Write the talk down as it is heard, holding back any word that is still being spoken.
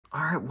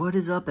Alright, what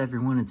is up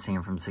everyone? It's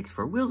Sam from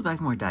 64 Wheels back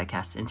with more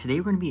diecast, and today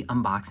we're going to be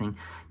unboxing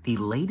the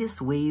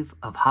latest wave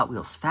of Hot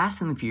Wheels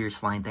Fast and the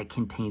Furious line that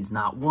contains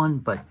not one,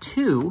 but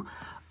two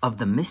of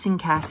the missing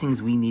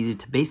castings we needed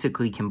to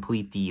basically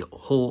complete the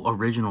whole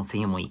original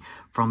family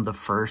from the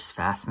first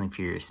Fast and the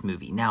Furious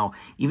movie. Now,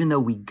 even though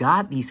we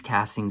got these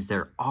castings,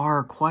 there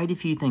are quite a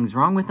few things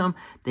wrong with them.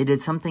 They did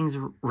some things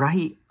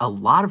right, a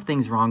lot of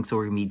things wrong, so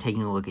we're going to be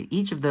taking a look at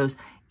each of those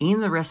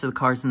and the rest of the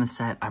cars in the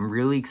set. I'm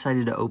really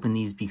excited to open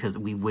these because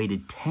we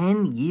waited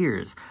 10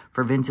 years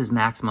for Vince's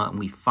Maxima and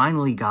we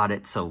finally got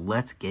it, so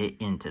let's get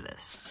into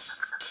this.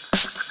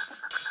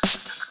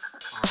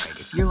 Alright,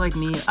 if you're like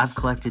me, I've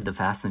collected the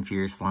Fast and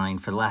Furious line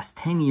for the last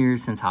 10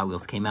 years since Hot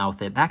Wheels came out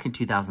with it back in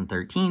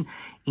 2013,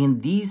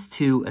 and these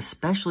two,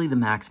 especially the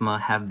Maxima,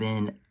 have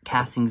been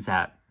castings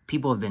that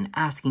people have been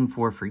asking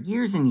for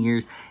years and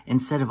years.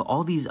 Instead of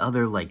all these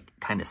other like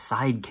kind of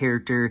side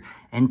character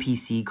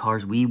NPC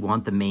cars, we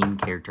want the main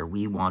character,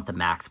 we want the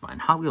Maxima,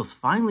 and Hot Wheels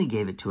finally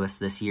gave it to us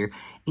this year.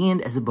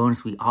 And as a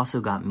bonus, we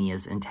also got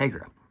Mia's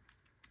Integra.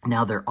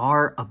 Now, there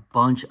are a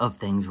bunch of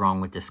things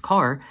wrong with this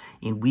car,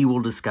 and we will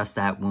discuss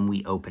that when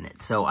we open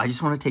it. So I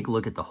just want to take a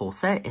look at the whole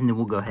set, and then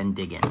we'll go ahead and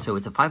dig in. So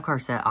it's a 5-car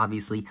set,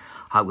 obviously,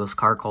 Hot Wheels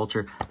car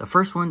culture. The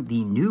first one,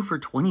 the new for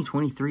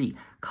 2023,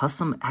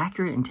 Custom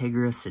Acura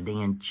Integra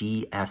Sedan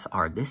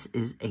GSR. This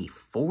is a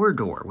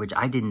 4-door, which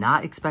I did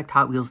not expect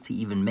Hot Wheels to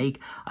even make.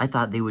 I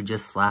thought they would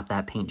just slap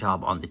that paint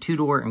job on the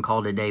 2-door and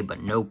call it a day,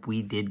 but nope,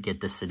 we did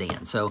get the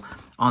sedan. So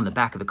on the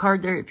back of the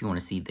card there, if you want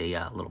to see the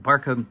little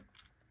barcode,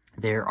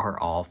 there are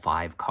all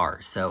 5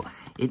 cars. So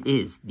it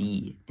is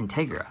the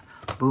Integra,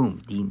 boom,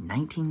 the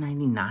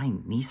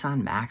 1999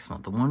 Nissan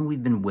Maxima, the one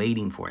we've been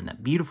waiting for in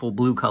that beautiful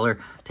blue color.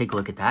 Take a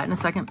look at that in a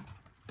second.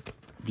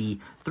 The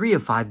 3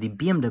 of 5, the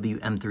BMW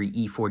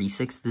M3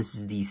 E46. This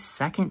is the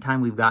second time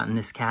we've gotten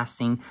this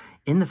casting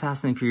in the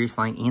Fast and Furious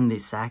line, and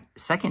the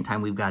second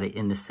time we've got it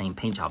in the same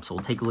paint job. So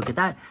we'll take a look at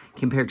that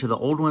compared to the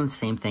old one.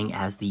 Same thing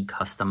as the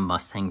custom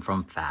Mustang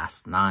from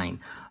Fast 9.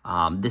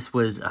 This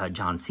was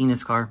John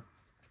Cena's car.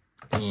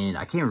 And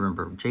I can't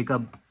remember,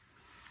 Jacob,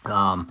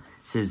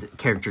 it's his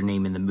character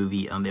name in the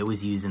movie. It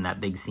was used in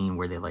that big scene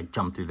where they like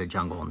jump through the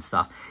jungle and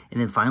stuff.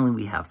 And then finally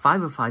we have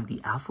 5 of 5,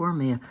 the Alfa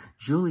Romeo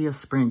Giulia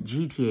Sprint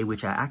GTA,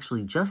 which I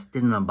actually just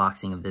did an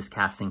unboxing of this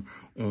casting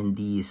in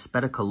the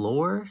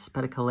Spettacolore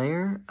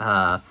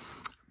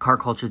car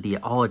culture, the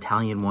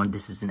all-Italian one.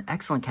 This is an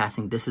excellent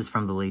casting. This is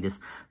from the latest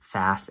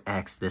Fast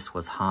X. This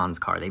was Han's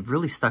car. They've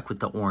really stuck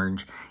with the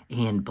orange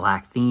and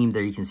black theme.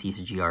 There you can see it's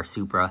a GR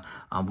Supra.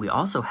 We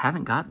also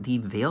haven't got the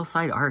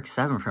Veilside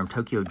RX-7 from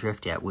Tokyo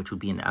Drift yet, which would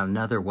be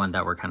another one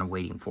that we're kind of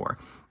waiting for.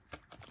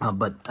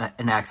 But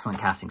an excellent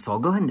casting. So I'll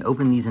go ahead and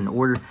open these in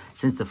order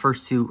since the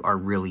first two are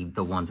really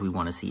the ones we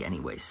want to see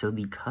anyway. So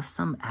the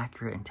Custom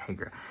Acura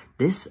Integra.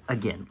 This,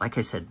 again, like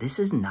I said, this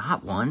is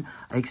not one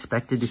I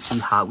expected to see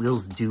Hot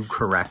Wheels do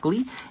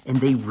correctly. And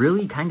they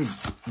really kind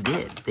of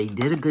did. They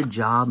did a good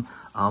job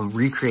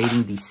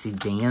recreating the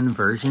sedan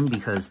version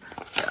because,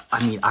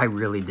 I mean, I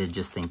really did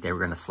just think they were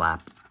going to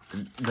slap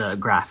the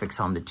graphics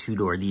on the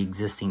 2-door, the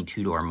existing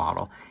 2-door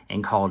model,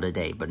 and call it a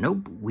day. But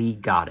nope, we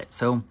got it.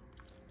 So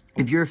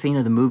if you're a fan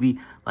of the movie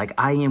like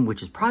I am,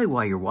 which is probably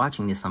why you're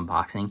watching this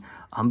unboxing,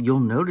 you'll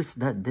notice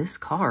that this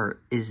car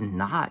is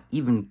not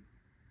even,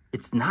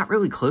 it's not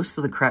really close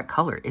to the correct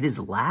color. It is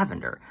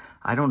lavender.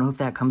 I don't know if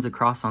that comes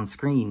across on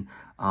screen,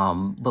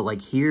 but like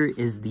here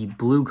is the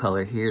blue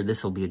color here.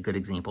 This will be a good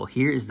example.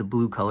 Here is the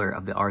blue color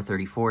of the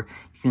R34.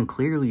 You can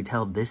clearly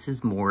tell this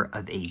is more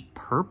of a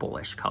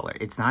purplish color.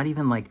 It's not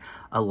even like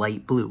a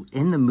light blue.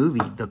 In the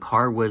movie, the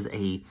car was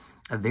a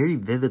very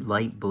vivid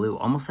light blue,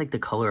 almost like the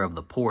color of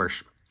the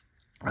Porsche.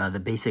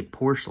 The basic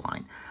Porsche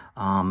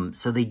line.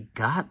 So they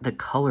got the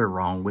color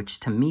wrong,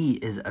 which to me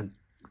is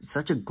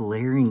such a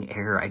glaring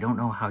error. I don't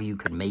know how you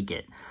could make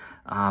it.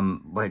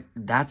 But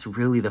that's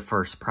really the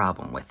first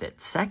problem with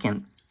it.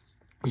 Second,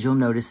 is you'll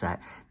notice that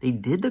they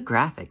did the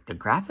graphic. The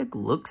graphic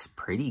looks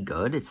pretty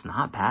good. It's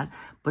not bad,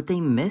 but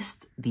they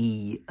missed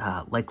the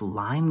like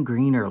lime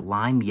green or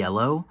lime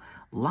yellow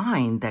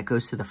line that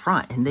goes to the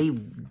front, and they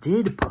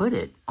did put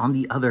it on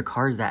the other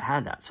cars that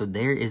had that. So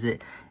there is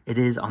it. It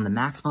is on the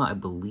Maxima. I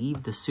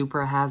believe the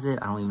Supra has it.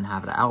 I don't even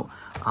have it out,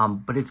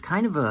 but it's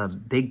kind of a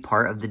big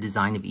part of the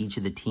design of each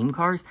of the team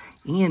cars,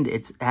 and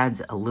it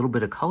adds a little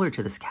bit of color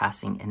to this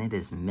casting, and it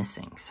is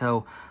missing.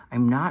 So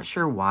I'm not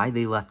sure why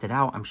they left it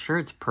out. I'm sure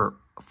it's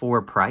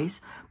for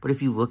price, but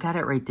if you look at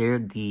it right there,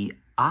 the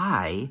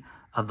eye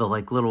of the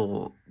like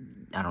little,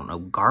 I don't know,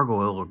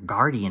 gargoyle or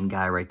guardian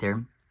guy right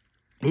there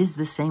is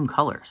the same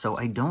color. So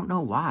I don't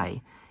know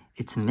why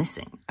it's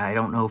missing. I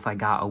don't know if I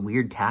got a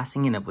weird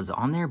casting and it was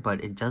on there,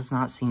 but it does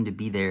not seem to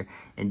be there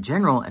in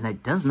general, and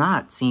it does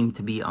not seem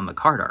to be on the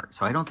card art.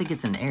 So I don't think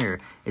it's an error.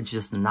 It's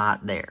just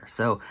not there.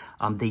 So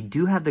they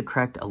do have the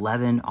correct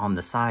 11 on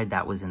the side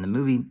that was in the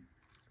movie.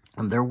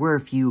 There were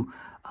a few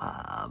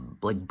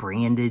like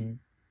branded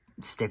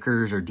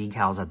stickers or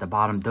decals at the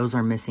bottom. Those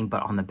are missing,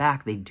 but on the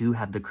back, they do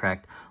have the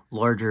correct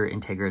larger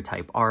Integra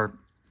Type R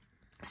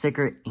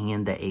sticker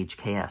and the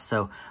HKS.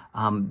 So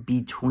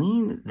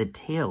between the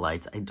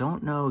taillights, I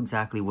don't know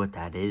exactly what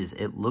that is.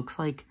 It looks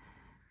like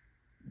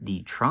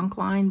the trunk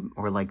line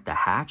or like the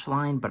hatch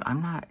line, but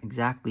I'm not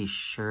exactly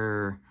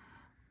sure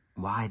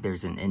why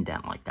there's an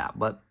indent like that.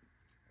 But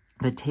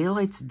the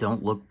taillights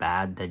don't look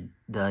bad.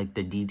 The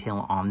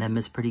detail on them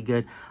is pretty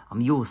good.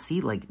 You will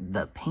see like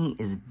the paint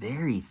is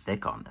very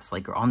thick on this.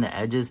 Like on the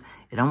edges,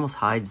 it almost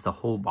hides the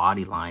whole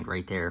body line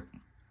right there.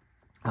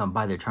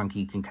 By the trunk,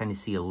 you can kind of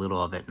see a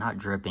little of it, not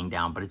dripping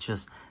down, but it's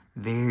just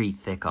very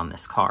thick on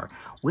this car.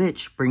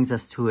 Which brings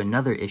us to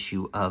another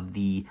issue of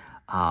the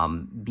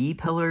B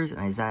pillars,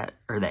 and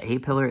the A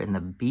pillar and the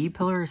B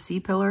pillar, C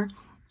pillar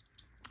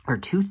are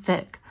too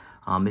thick.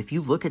 If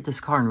you look at this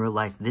car in real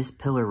life, this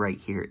pillar right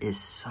here is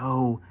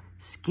so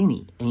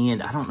skinny,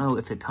 and I don't know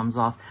if it comes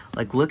off.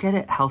 Like, look at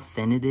it, how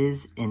thin it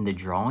is in the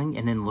drawing,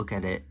 and then look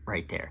at it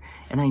right there.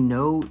 And I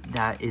know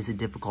that is a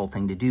difficult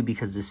thing to do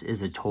because this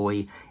is a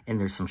toy and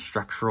there's some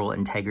structural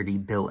integrity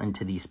built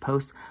into these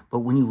posts. But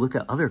when you look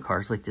at other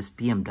cars like this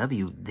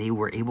BMW, they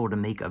were able to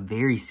make a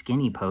very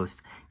skinny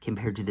post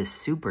compared to this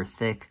super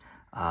thick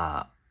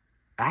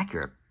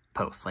accurate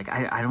post. Like,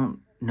 I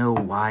don't know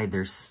why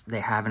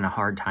they're having a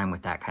hard time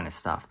with that kind of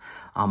stuff.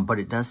 But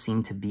it does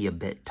seem to be a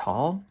bit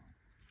tall.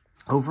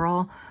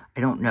 Overall, I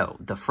don't know.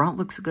 The front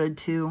looks good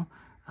too.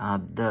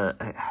 The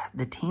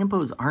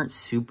tampos aren't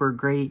super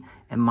great,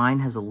 and mine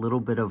has a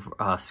little bit of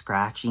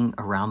scratching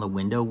around the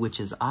window, which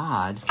is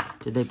odd.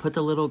 Did they put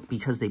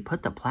because they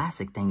put the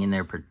plastic thing in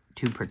there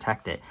to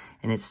protect it,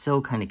 and it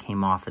still kind of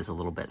came off as a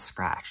little bit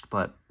scratched.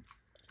 But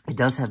it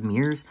does have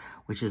mirrors,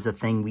 which is a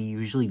thing we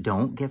usually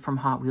don't get from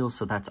Hot Wheels,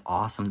 so that's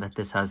awesome that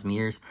this has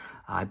mirrors.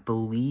 I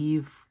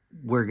believe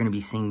we're going to be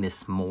seeing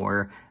this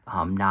more,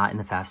 not in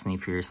the Fast and the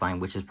Furious line,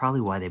 which is probably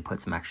why they put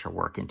some extra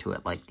work into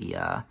it, like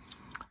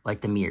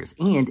the mirrors.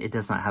 And it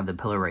does not have the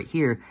pillar right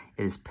here.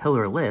 It is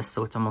pillarless,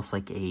 so it's almost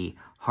like a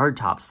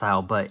hardtop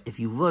style. But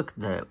if you look,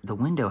 the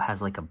window has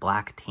like a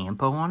black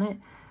tampo on it.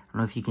 I don't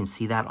know if you can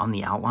see that on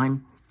the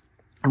outline.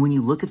 And when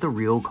you look at the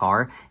real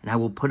car, and I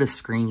will put a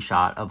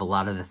screenshot of a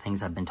lot of the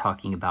things I've been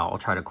talking about, I'll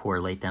try to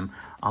correlate them.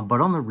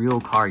 But on the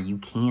real car, you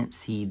can't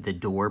see the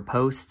door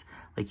post.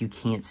 Like, you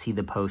can't see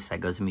the post that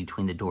goes in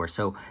between the doors.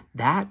 So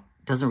that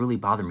doesn't really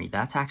bother me.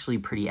 That's actually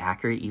pretty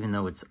accurate, even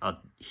though it's a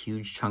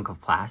huge chunk of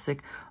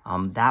plastic.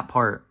 That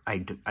part, I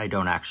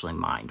don't actually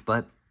mind.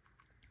 But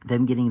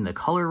them getting the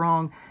color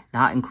wrong,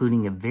 not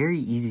including a very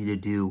easy to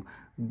do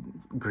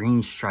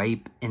green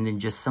stripe, and then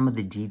just some of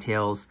the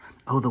details.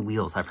 Oh, the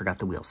wheels. I forgot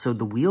the wheels. So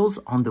the wheels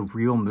on the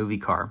real movie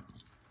car,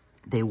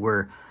 they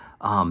were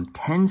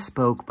 10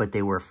 spoke, but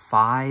they were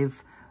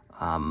 5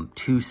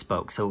 2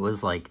 spoke. So it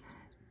was like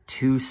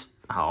 2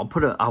 I'll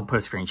put a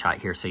screenshot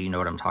here so you know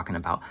what I'm talking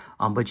about.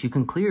 But you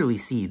can clearly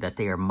see that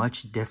they are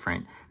much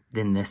different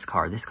than this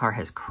car. This car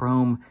has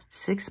chrome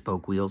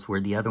 6-spoke wheels, where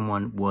the other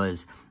one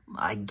was,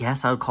 I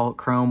guess I would call it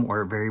chrome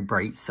or very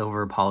bright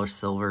silver, polished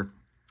silver,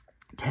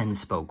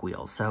 10-spoke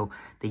wheels. So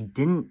they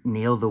didn't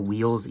nail the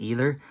wheels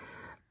either.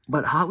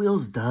 But Hot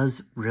Wheels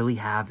does really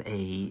have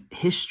a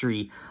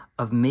history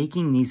of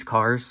making these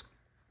cars,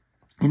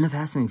 in the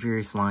Fast and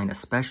Furious line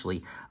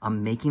especially,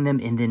 making them,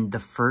 and then the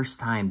first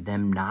time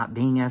them not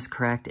being as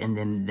correct, and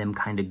then them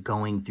kind of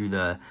going through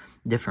the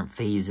different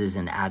phases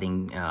and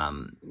adding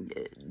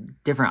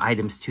different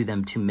items to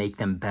them to make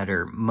them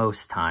better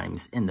most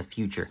times in the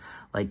future.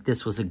 Like,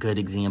 this was a good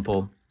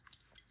example.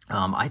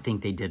 I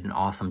think they did an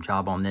awesome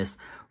job on this.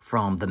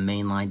 From the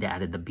main line, they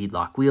added the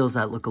beadlock wheels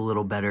that look a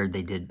little better.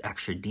 They did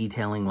extra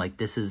detailing. Like,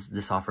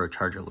 this off-road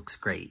Charger looks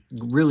great.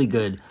 Really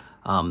good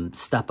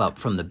step up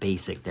from the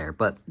basic there.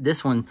 But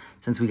this one,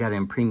 since we got it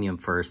in premium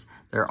first,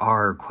 there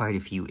are quite a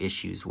few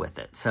issues with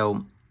it.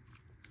 So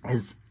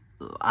as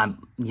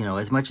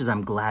much as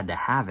I'm glad to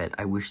have it,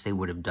 I wish they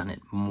would have done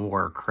it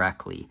more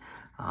correctly.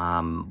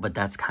 But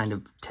that's kind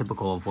of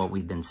typical of what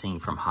we've been seeing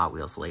from Hot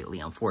Wheels lately,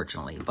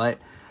 unfortunately. But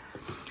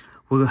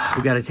we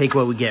got to take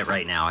what we get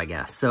right now, I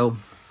guess. So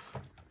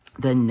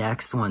the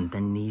next one, the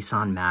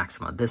Nissan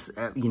Maxima. This,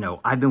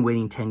 I've been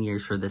waiting 10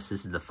 years for this.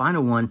 This is the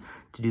final one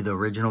to do the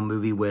original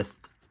movie with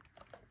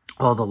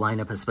all the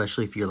lineup,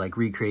 especially if you're like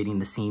recreating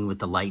the scene with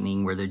the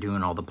lightning where they're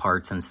doing all the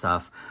parts and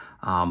stuff.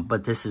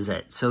 But this is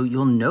it. So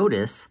you'll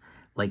notice,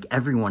 like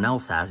everyone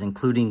else has,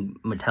 including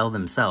Mattel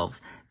themselves,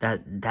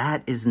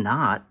 that is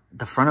not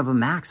the front of a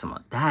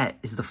Maxima. That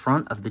is the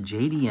front of the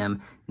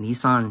JDM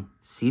Nissan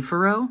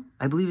Cefiro,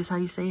 I believe is how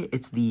you say it.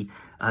 It's the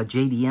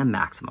JDM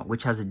Maxima,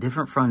 which has a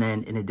different front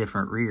end and a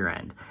different rear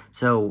end.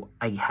 So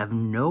I have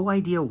no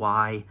idea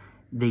why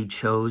they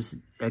chose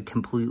a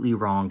completely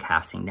wrong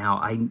casting. Now,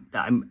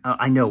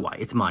 I know why.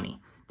 It's money.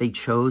 They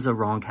chose a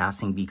wrong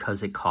casting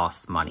because it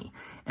costs money.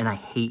 And I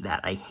hate that.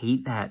 I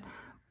hate that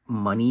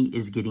money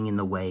is getting in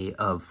the way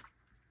of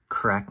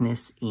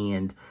correctness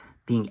and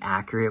being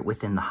accurate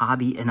within the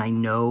hobby. And I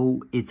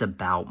know it's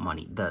about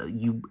money.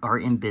 You are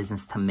in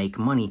business to make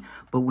money,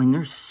 but when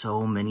there's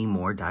so many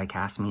more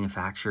die-cast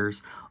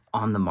manufacturers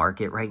on the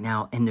market right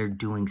now, and they're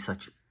doing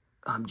such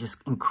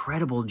just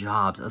incredible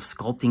jobs of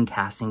sculpting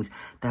castings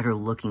that are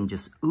looking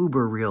just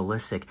uber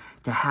realistic.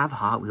 To have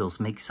Hot Wheels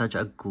make such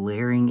a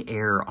glaring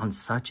error on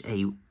such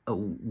a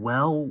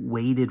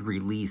well-weighted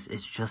release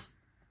is just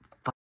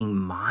fucking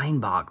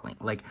mind-boggling.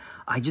 Like,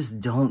 I just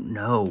don't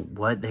know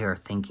what they are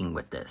thinking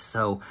with this.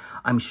 So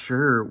I'm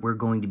sure we're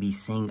going to be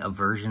seeing a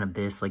version of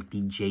this, like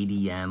the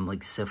JDM,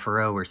 like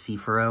Cifaro or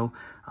Cifaro,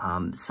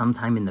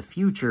 sometime in the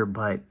future.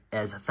 But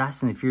as a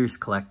Fast and the Furious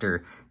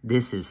collector,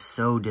 this is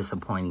so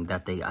disappointing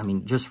that they, I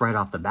mean, just right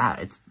off the bat,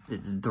 it's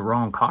the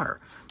wrong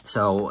car.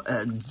 So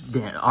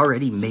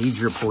already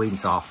major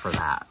points off for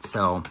that.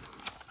 So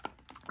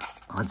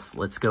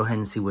let's go ahead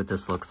and see what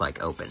this looks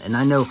like open. And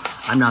I know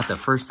I'm not the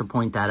first to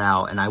point that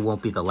out, and I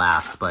won't be the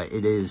last, but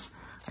it is,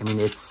 I mean,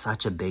 it's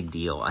such a big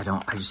deal.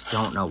 I just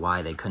don't know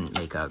why they couldn't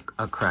make a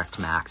correct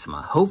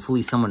Maxima.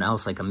 Hopefully someone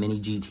else, like a Mini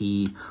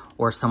GT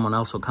or someone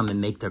else, will come and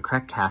make the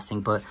correct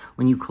casting. But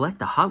when you collect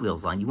the Hot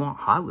Wheels line, you want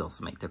Hot Wheels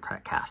to make the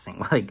correct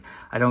casting. Like,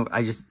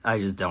 I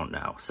just don't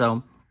know.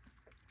 So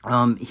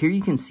here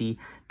you can see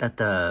that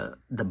the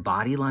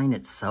body line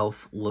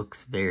itself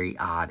looks very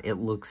odd. It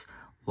looks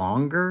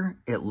longer.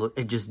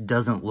 It just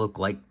doesn't look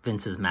like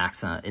Vince's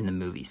Maxima in the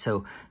movie.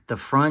 So the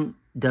front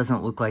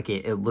doesn't look like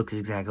it. It looks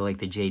exactly like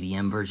the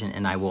JDM version,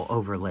 and I will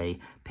overlay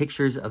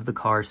pictures of the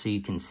car so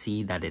you can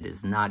see that it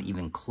is not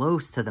even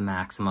close to the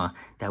Maxima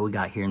that we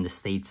got here in the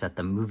States that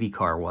the movie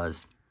car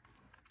was.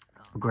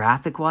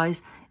 Graphic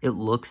wise, it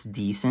looks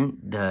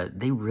decent.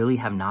 They really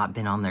have not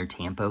been on their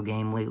tempo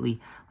game lately.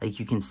 Like,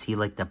 you can see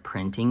like the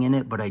printing in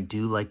it, but I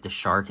do like the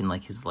shark and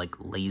like his like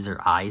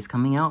laser eyes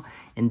coming out.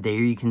 And there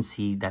you can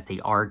see that they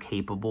are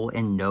capable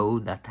and know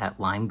that that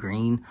lime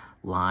green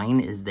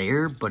line is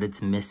there, but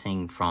it's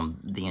missing from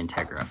the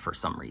Integra for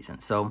some reason.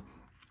 So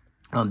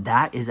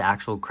that is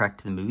actual correct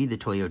to the movie, the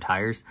Toyo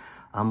Tires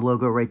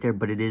logo right there,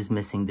 but it is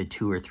missing the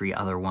 2 or 3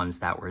 other ones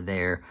that were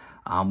there,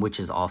 which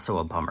is also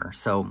a bummer.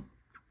 So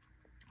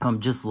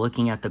just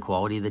looking at the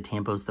quality of the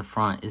tampos, the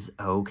front is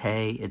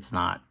okay. It's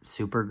not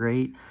super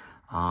great.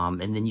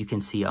 And then you can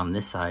see on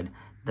this side,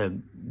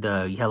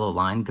 the yellow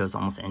line goes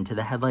almost into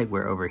the headlight,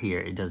 where over here,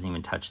 it doesn't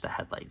even touch the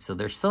headlight. So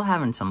they're still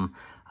having some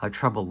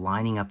trouble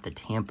lining up the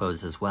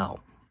tampos as well.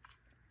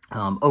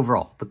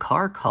 Overall, the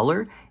car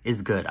color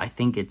is good. I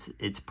think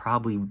it's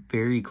probably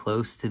very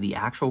close to the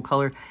actual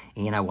color.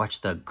 And I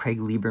watched the Craig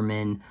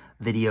Lieberman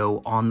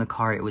video on the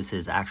car. It was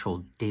his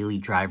actual daily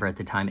driver at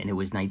the time, and it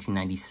was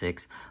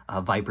 1996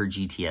 Viper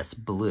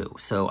GTS Blue.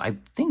 So I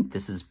think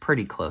this is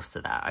pretty close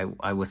to that.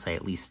 I would say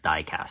at least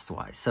die-cast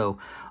wise. So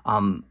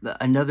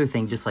another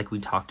thing, just like we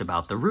talked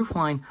about the roof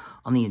line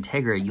on the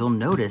Integra, you'll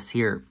notice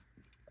here,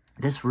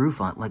 this roof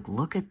line, like,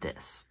 look at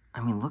this.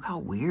 I mean, look how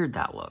weird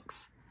that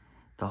looks.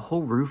 The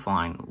whole roof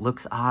line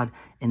looks odd.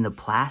 In the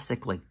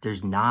plastic, like,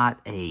 there's not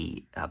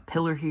a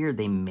pillar here.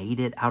 They made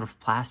it out of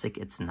plastic.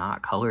 It's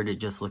not colored. It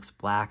just looks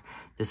black.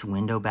 This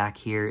window back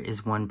here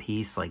is one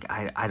piece. Like,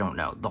 I don't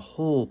know. The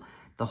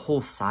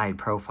whole side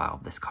profile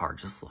of this car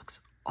just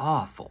looks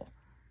awful.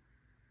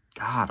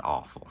 God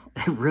awful.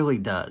 It really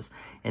does.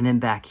 And then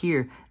back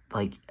here,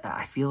 like,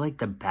 I feel like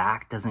the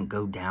back doesn't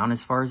go down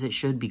as far as it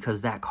should,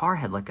 because that car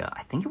had like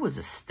I think it was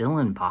a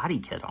still-in body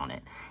kit on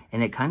it,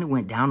 and it kind of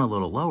went down a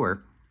little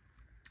lower.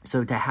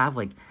 So to have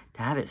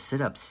it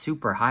sit up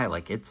super high,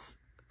 like, it's,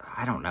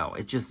 I don't know,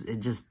 it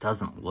just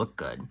doesn't look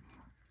good.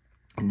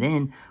 And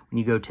then when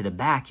you go to the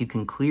back, you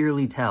can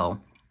clearly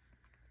tell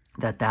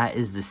that that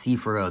is the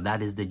Cifaro,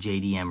 that is the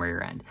JDM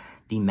rear end.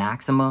 The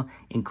Maxima,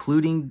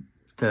 including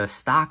the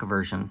stock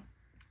version,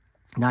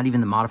 not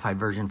even the modified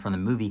version from the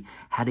movie,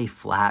 had a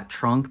flat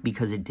trunk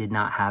because it did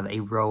not have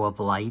a row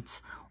of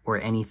lights or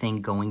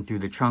anything going through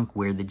the trunk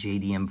where the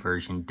JDM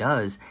version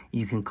does.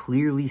 You can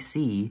clearly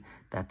see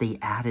that they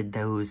added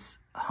those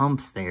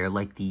humps there,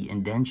 like the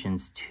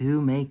indentions,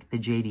 to make the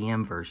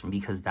JDM version,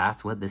 because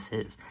that's what this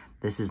is.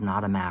 This is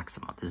not a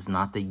Maxima. This is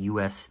not the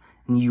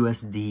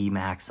USD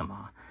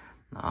Maxima.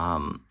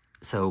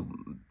 So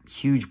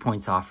huge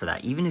points off for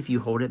that. Even if you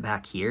hold it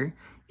back here,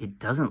 it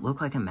doesn't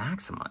look like a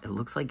Maxima. It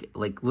looks like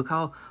look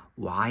how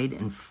wide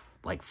and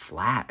like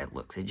flat it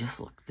looks. It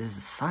just looks, this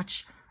is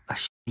such a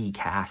shitty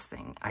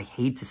casting. I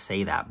hate to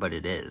say that, but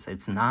it is.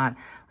 It's not,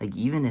 like,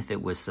 even if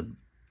it was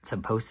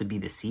supposed to be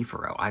the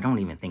Cifaro, I don't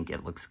even think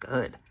it looks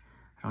good.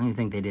 I don't even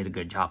think they did a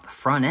good job. The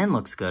front end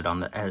looks good on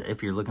the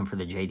if you're looking for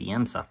the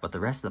JDM stuff, but the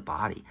rest of the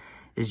body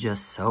is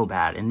just so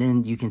bad. And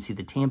then you can see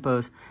the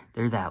tampos.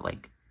 They're that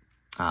like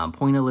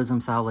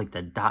pointillism style, like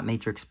the dot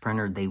matrix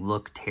printer. They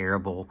look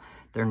terrible.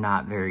 They're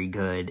not very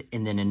good.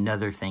 And then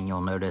another thing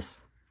you'll notice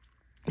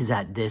is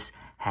that this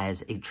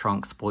has a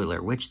trunk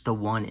spoiler, which the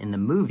one in the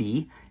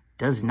movie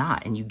does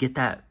not. And you get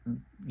that,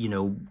 you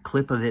know,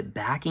 clip of it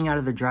backing out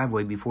of the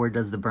driveway before it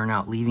does the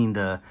burnout, leaving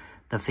the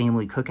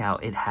family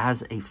cookout. It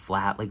has a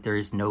flat, like, there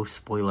is no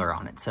spoiler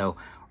on it. So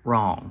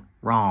wrong.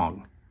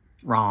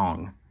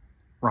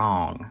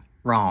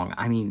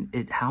 I mean,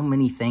 how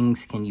many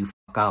things can you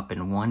fuck up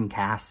in one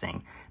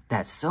casting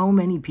that so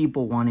many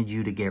people wanted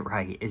you to get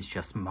right? Is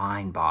just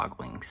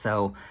mind-boggling.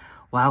 So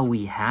while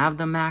we have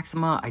the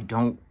Maxima, I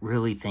don't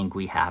really think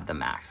we have the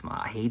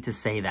Maxima. I hate to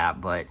say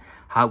that, but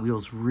Hot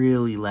Wheels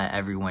really let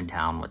everyone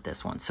down with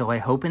this one. So I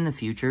hope in the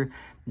future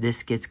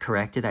this gets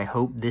corrected. I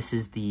hope this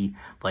is the,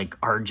 like,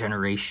 our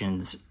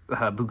generation's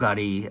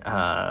Bugatti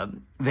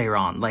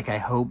Veyron. Like, I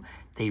hope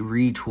they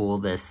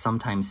retool this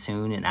sometime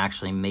soon and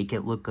actually make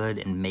it look good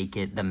and make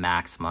it the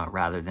Maxima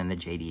rather than the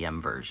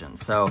JDM version.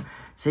 So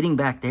sitting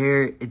back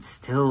there, it's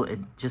still,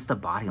 just the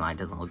body line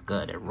doesn't look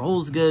good. It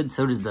rolls good.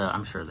 So does the,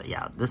 I'm sure that,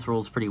 yeah, this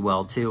rolls pretty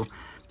well too.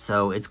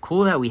 So it's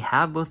cool that we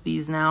have both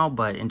these now,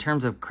 but in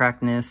terms of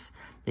correctness,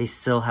 they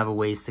still have a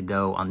ways to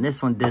go on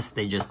this one. This,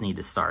 they just need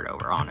to start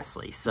over,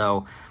 honestly.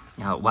 So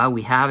while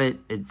we have it,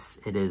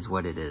 it is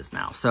what it is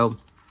now. So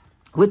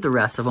with the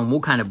rest of them, we'll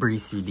kind of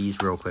breeze through these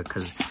real quick,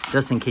 because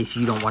just in case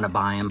you don't want to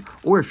buy them,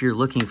 or if you're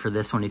looking for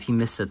this one, if you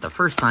missed it the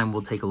first time,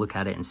 we'll take a look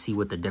at it and see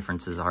what the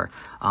differences are.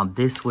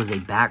 This was a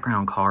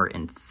background car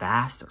in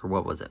Fast, or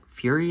what was it,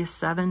 Furious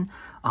 7.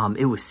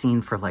 It was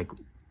seen for like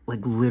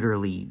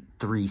literally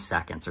 3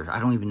 seconds, or I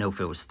don't even know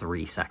if it was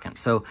 3 seconds.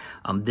 So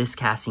this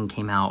casting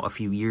came out a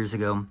few years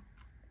ago,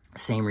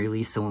 same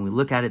release. So when we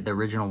look at it, the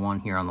original one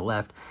here on the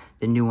left,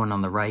 the new one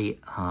on the right,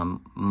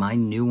 my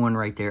new one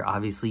right there,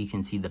 obviously you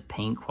can see the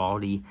paint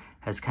quality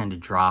has kind of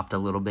dropped a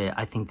little bit.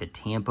 I think the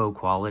tampo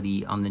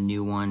quality on the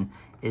new one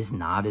is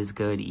not as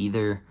good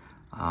either.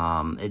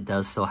 It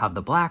does still have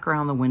the black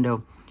around the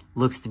window,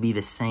 looks to be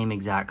the same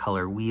exact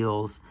color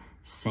wheels,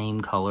 same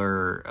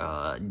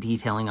color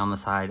detailing on the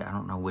side. I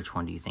don't know, which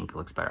one do you think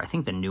looks better? I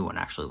think the new one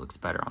actually looks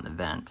better on the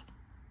vent.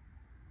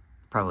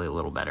 Probably a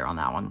little better on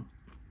that one.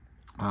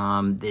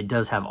 It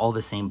does have all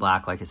the same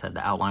black, like I said,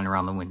 the outline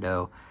around the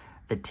window.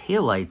 The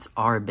taillights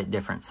are a bit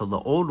different. So the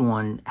old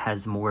one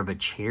has more of a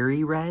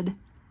cherry red,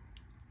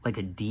 like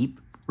a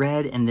deep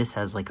red, and this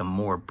has like a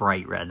more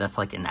bright red. That's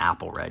like an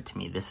apple red to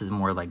me. This is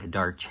more like a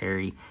dark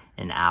cherry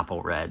and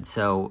apple red.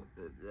 So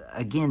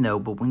again though,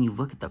 but when you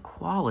look at the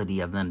quality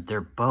of them,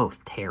 they're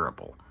both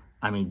terrible.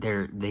 I mean,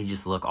 they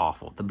just look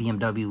awful. The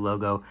BMW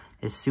logo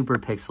is super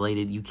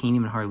pixelated. You can't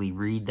even hardly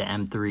read the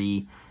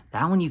M3.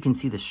 That one you can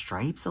see the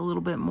stripes a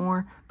little bit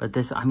more, but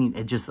this, I mean,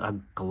 it's just a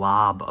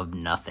glob of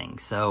nothing.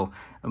 So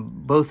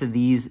both of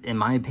these, in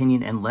my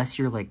opinion, unless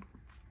you're like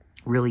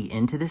really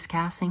into this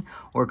casting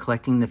or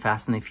collecting the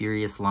Fast and the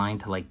Furious line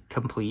to like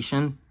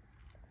completion,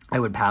 I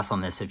would pass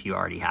on this if you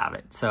already have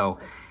it. So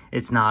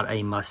it's not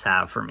a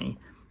must-have for me.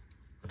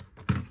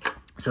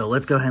 So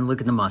let's go ahead and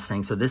look at the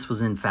Mustang. So this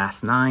was in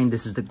Fast 9.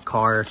 This is the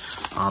car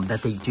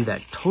that they do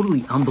that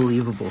totally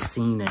unbelievable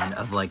scene in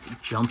of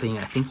like jumping.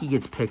 I think he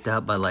gets picked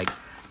up by like,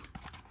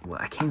 well,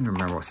 I can't even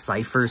remember what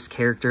Cypher's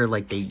character,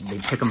 like they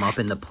pick him up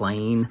in the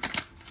plane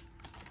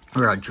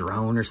or a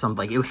drone or something.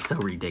 Like, it was so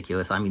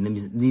ridiculous. I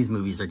mean, these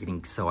movies are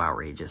getting so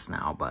outrageous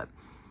now, but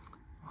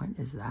what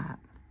is that?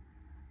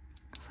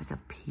 It's like a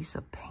piece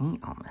of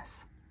paint on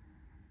this.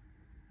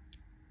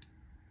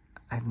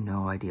 I have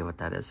no idea what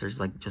that is.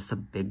 There's like just a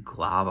big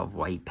glob of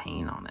white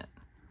paint on it.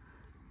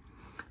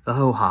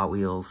 Oh, Hot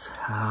Wheels.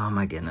 Oh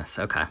my goodness.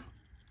 Okay.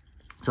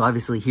 So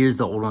obviously here's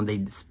the old one.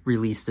 They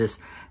released this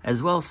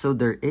as well. So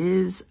there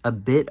is a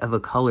bit of a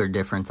color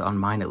difference on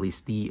mine, at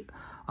least. The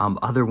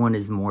other one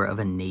is more of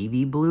a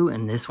navy blue,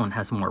 and this one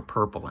has more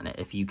purple in it,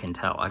 if you can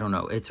tell. I don't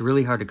know. It's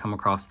really hard to come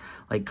across,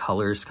 like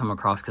colors come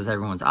across, because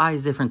everyone's eye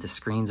is different. The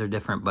screens are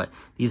different, but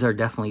these are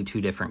definitely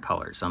two different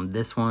colors.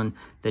 This one,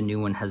 the new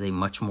one, has a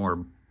much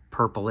more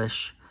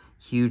purplish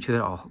hue to it.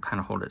 I'll kind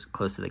of hold it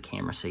close to the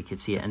camera so you can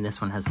see it. And this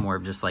one has more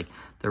of just like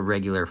the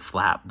regular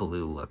flat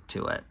blue look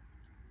to it.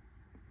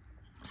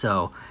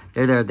 So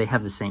they're there. They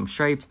have the same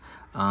stripes.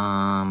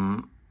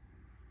 Tampo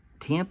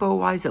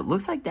wise, it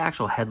looks like the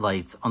actual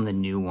headlights on the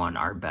new one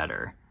are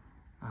better.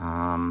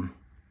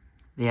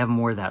 They have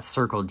more of that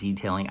circle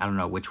detailing. I don't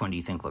know, which one do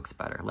you think looks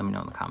better? Let me know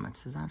in the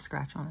comments. Does that have a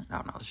scratch on it?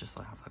 No, it's just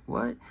like, I was like,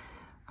 what?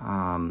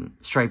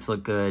 Stripes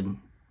look good,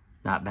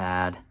 not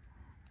bad.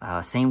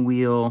 Same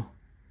wheel,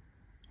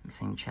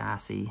 same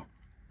chassis.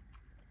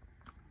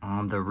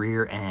 On the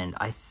rear end,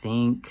 I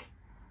think,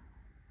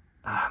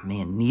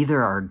 man,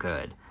 neither are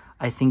good.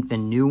 I think the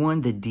new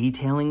one, the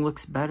detailing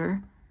looks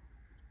better.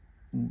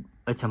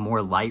 It's a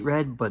more light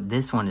red, but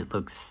this one, it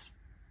looks,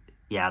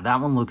 yeah,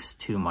 that one looks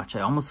too much. It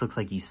almost looks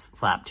like you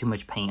slapped too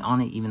much paint on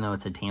it, even though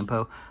it's a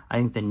Tampo. I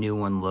think the new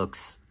one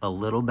looks a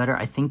little better.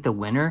 I think the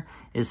winner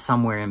is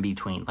somewhere in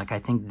between. Like, I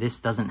think this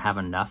doesn't have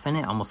enough in it.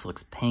 It almost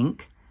looks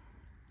pink.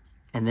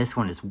 And this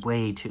one is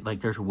way too,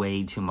 like, there's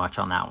way too much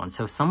on that one.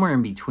 So somewhere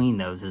in between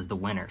those is the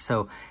winner.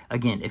 So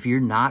again, if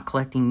you're not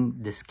collecting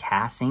this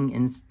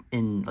casting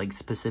in like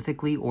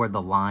specifically, or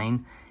the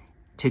line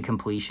to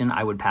completion,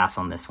 I would pass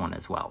on this one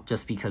as well,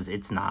 just because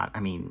it's not, I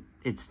mean,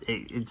 it's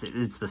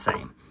the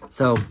same.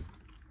 So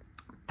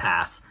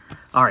pass.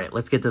 All right,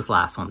 let's get this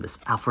last one, this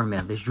Alfa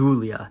Romeo, this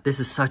Giulia.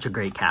 This is such a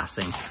great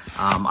casting.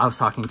 I was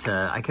talking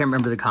to, I can't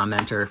remember the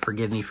commenter,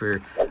 forgive me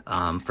for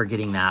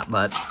forgetting that,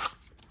 but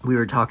we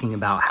were talking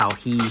about how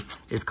he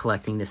is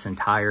collecting this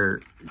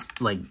entire,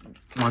 like,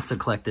 wants to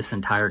collect this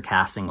entire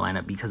casting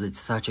lineup because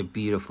it's such a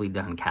beautifully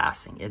done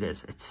casting. It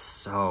is. It's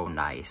so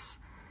nice.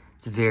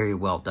 It's very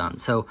well done.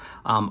 So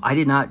I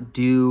did not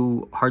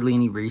do hardly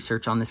any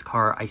research on this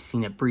car. I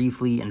seen it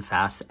briefly in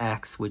Fast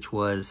X, which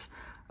was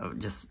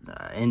just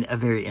a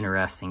very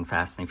interesting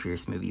Fast and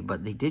Furious movie,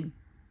 but they did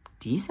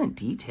decent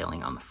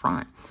detailing on the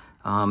front.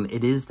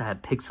 It is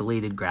that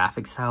pixelated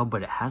graphic style,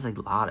 but it has a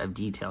lot of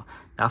detail.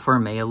 That Alfa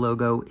Romeo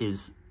logo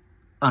is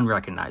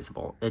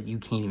unrecognizable. You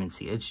can't even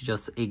see it. It's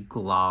just a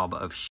glob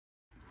of shit.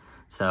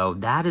 So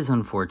that is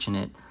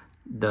unfortunate.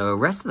 The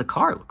rest of the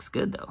car looks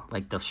good though.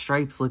 Like the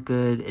stripes look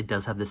good. It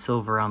does have the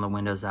silver on the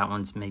windows. That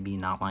one's maybe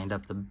not lined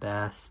up the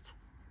best.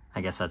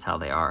 I guess that's how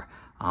they are.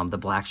 The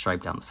black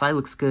stripe down the side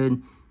looks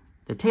good.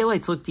 The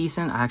taillights look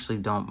decent. I actually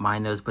don't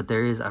mind those, but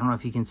there is, I don't know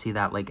if you can see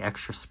that like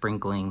extra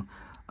sprinkling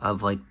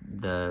of like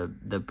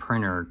the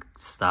printer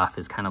stuff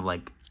is kind of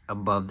like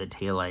above the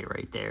taillight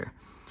right there.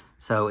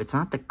 So it's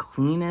not the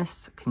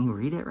cleanest. Can you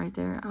read it right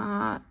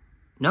there?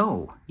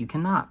 No, you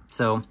cannot.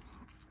 So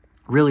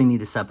really need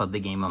to step up the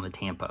game on the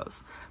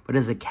tampos. But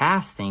as a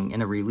casting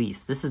and a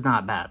release, this is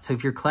not bad. So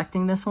if you're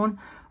collecting this one,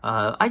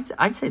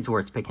 I'd say it's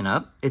worth picking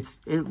up. It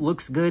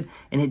looks good,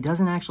 and it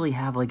doesn't actually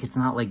have, like, it's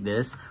not like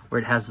this where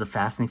it has the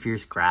Fast and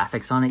Furious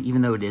graphics on it.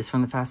 Even though it is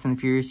from the Fast and the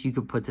Furious, you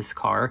could put this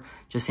car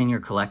just in your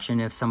collection.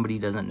 If somebody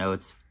doesn't know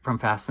it's from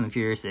Fast and the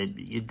Furious,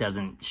 it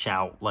doesn't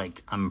shout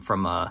like I'm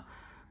from a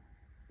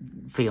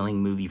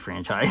failing movie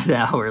franchise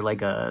now, or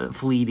like a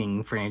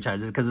fleeting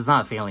franchise, because it's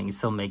not failing. It's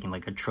still making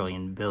like $1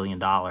 trillion billion.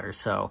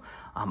 So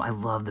I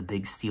love the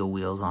big steel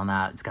wheels on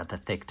that. It's got the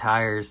thick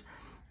tires.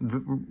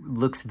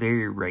 Looks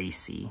very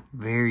racy,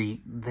 very,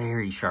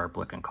 very sharp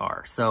looking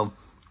car. So,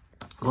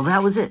 well,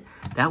 that was it.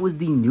 That was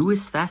the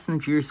newest Fast and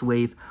the Furious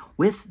wave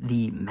with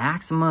the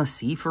Maxima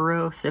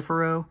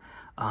Cifaro,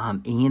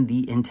 and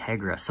the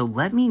Integra. So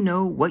let me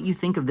know what you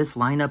think of this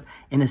lineup,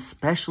 and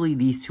especially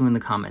these two in the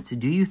comments.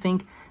 Do you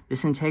think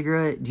this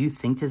Integra, do you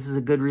think this is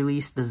a good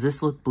release? Does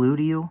this look blue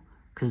to you?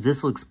 Because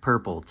this looks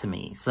purple to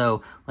me.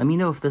 So let me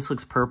know if this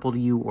looks purple to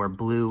you or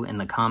blue in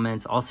the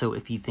comments. Also,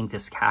 if you think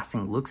this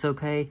casting looks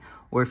okay,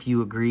 or if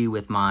you agree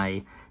with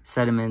my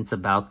sentiments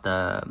about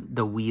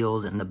the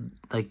wheels and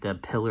the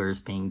pillars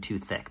being too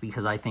thick,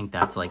 because I think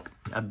that's like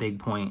a big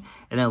point.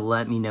 And then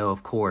let me know,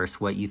 of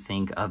course, what you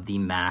think of the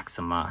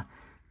Maxima,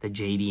 the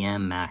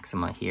JDM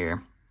Maxima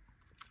here,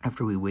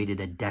 after we waited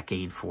a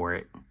decade for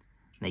it.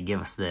 They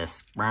give us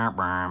this.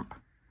 Womp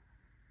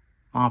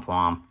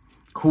womp.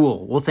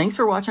 Cool. Well, thanks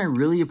for watching. I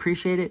really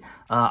appreciate it.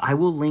 I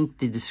will link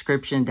the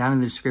description down in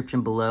the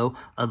description below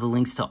of the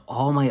links to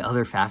all my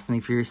other Fast and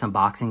the Furious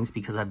unboxings,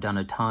 because I've done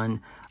a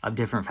ton of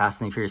different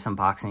Fast and the Furious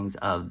unboxings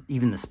of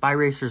even the Spy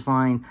Racers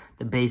line,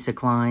 the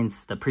basic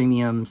lines, the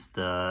premiums,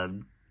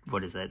 the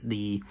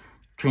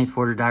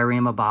Transporter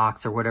Diorama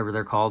box, or whatever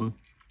they're called.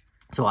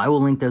 So I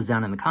will link those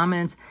down in the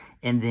comments.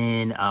 And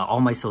then all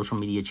my social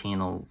media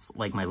channels,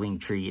 like my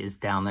link tree, is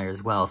down there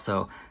as well.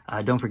 So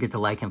don't forget to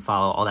like and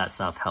follow. All that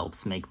stuff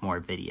helps make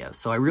more videos.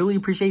 So I really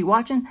appreciate you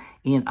watching,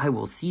 and I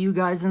will see you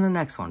guys in the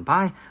next one.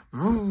 Bye.